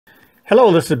Hello,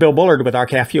 this is Bill Bullard with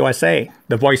R-CALF USA,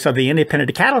 the voice of the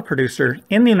independent cattle producer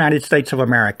in the United States of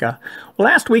America. Well,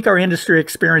 last week our industry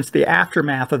experienced the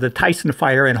aftermath of the Tyson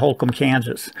fire in Holcomb,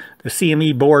 Kansas. The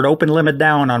CME board opened limit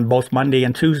down on both Monday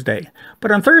and Tuesday.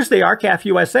 But on Thursday, R-CALF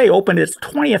USA opened its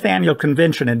 20th annual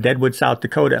convention in Deadwood, South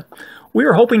Dakota. We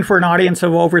were hoping for an audience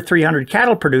of over 300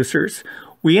 cattle producers.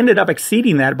 We ended up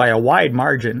exceeding that by a wide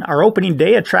margin. Our opening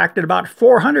day attracted about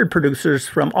 400 producers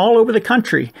from all over the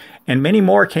country, and many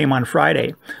more came on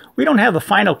Friday. We don't have the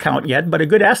final count yet, but a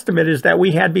good estimate is that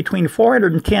we had between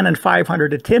 410 and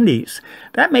 500 attendees.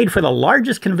 That made for the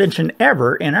largest convention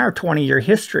ever in our 20-year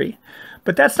history.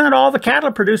 But that's not all the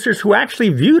cattle producers who actually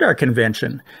viewed our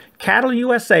convention. Cattle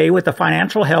USA, with the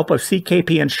financial help of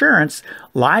CKP Insurance,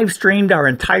 live streamed our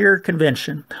entire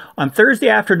convention. On Thursday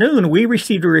afternoon, we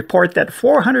received a report that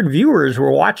 400 viewers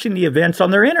were watching the events on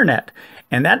their internet,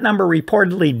 and that number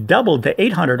reportedly doubled to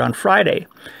 800 on Friday.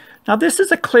 Now, this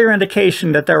is a clear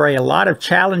indication that there are a lot of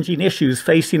challenging issues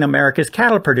facing America's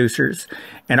cattle producers,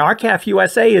 and R-CALF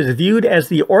USA is viewed as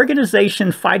the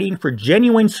organization fighting for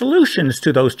genuine solutions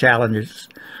to those challenges.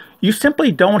 You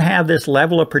simply don't have this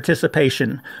level of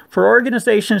participation for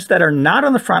organizations that are not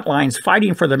on the front lines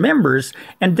fighting for their members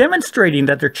and demonstrating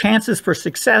that their chances for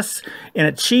success in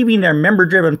achieving their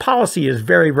member-driven policy is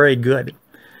very, very good.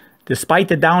 Despite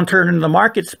the downturn in the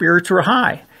market, spirits were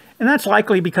high. And that's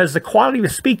likely because the quality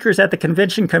of speakers at the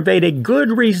convention conveyed a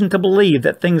good reason to believe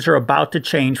that things are about to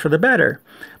change for the better.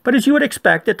 But as you would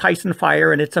expect, the Tyson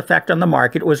fire and its effect on the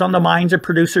market was on the minds of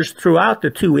producers throughout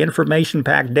the 2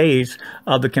 information-packed days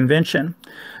of the convention.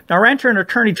 Now, rancher and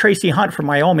attorney Tracy Hunt from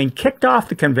Wyoming kicked off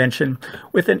the convention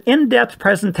with an in-depth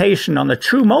presentation on the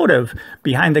true motive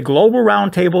behind the Global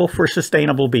Roundtable for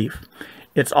Sustainable Beef.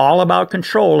 It's all about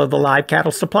control of the live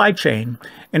cattle supply chain,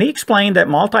 and he explained that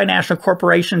multinational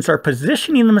corporations are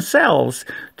positioning themselves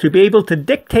to be able to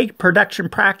dictate production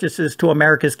practices to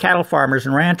America's cattle farmers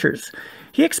and ranchers.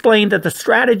 He explained that the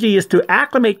strategy is to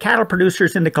acclimate cattle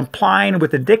producers into complying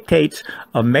with the dictates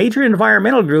of major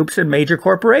environmental groups and major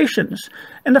corporations.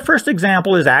 And the first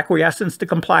example is acquiescence to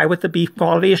comply with the beef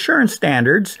quality assurance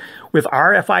standards, with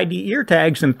RFID ear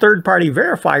tags and third-party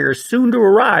verifiers soon to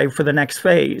arrive for the next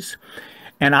phase.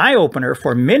 An eye-opener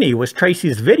for many was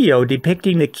Tracy's video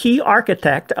depicting the key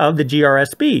architect of the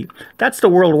GRSB. That's the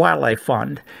World Wildlife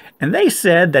Fund. And they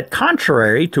said that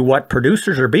contrary to what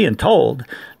producers are being told,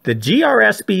 the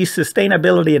GRSB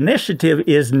Sustainability Initiative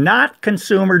is not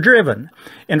consumer-driven.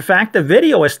 In fact, the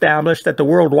video established that the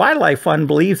World Wildlife Fund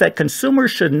believes that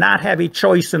consumers should not have a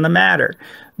choice in the matter.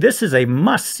 This is a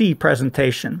must-see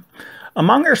presentation.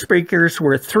 Among our speakers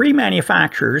were 3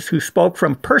 manufacturers who spoke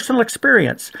from personal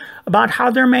experience about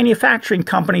how their manufacturing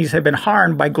companies have been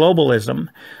harmed by globalism.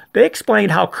 They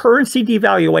explained how currency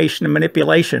devaluation and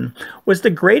manipulation was the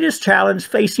greatest challenge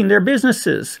facing their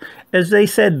businesses, as they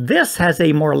said this has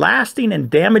a more lasting and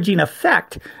damaging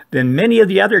effect than many of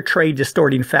the other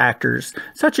trade-distorting factors,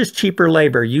 such as cheaper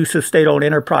labor, use of state-owned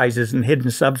enterprises, and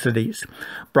hidden subsidies.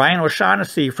 Brian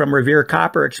O'Shaughnessy from Revere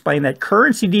Copper explained that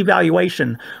currency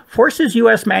devaluation forces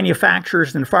U.S.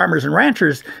 manufacturers and farmers and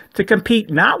ranchers to compete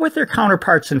not with their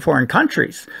counterparts in foreign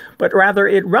countries, but rather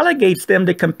it relegates them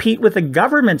to compete with the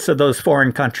governments of those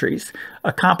foreign countries,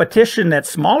 a competition that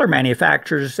smaller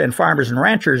manufacturers and farmers and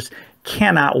ranchers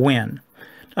cannot win.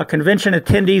 Now, convention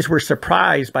attendees were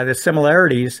surprised by the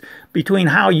similarities between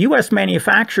how U.S.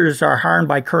 manufacturers are harmed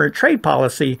by current trade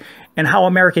policy and how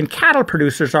American cattle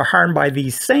producers are harmed by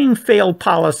these same failed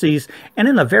policies and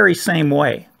in the very same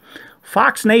way.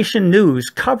 Fox Nation News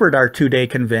covered our 2-day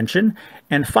convention,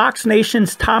 and Fox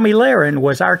Nation's Tomi Lahren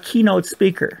was our keynote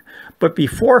speaker. But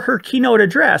before her keynote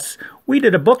address, we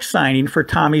did a book signing for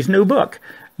Tomi's new book,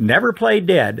 Never Play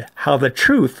Dead: How the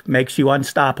Truth Makes You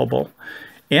Unstoppable.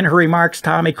 In her remarks,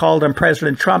 Tomi called on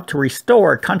President Trump to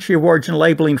restore country of origin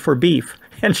labeling for beef,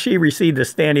 and she received a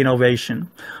standing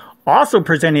ovation. Also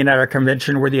presenting at our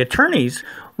convention were the attorneys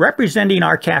representing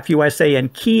R-CALF USA in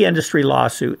key industry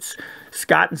lawsuits.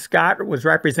 Scott & Scott was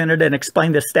represented and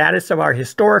explained the status of our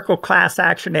historical class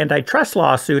action antitrust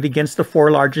lawsuit against the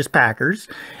 4 largest packers,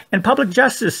 and Public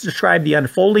Justice described the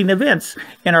unfolding events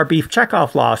in our beef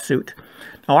checkoff lawsuit.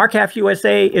 Now, R-CALF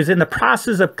USA is in the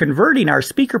process of converting our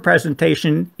speaker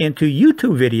presentation into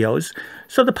YouTube videos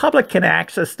so the public can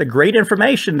access the great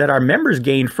information that our members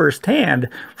gained firsthand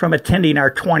from attending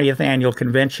our 20th annual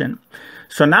convention.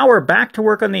 So now we're back to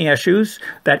work on the issues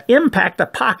that impact the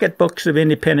pocketbooks of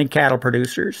independent cattle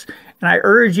producers. And I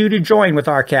urge you to join with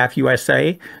R-CALF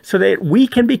USA so that we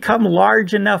can become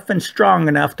large enough and strong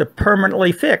enough to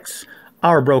permanently fix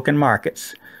our broken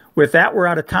markets. With that, we're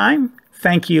out of time.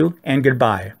 Thank you and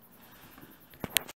goodbye.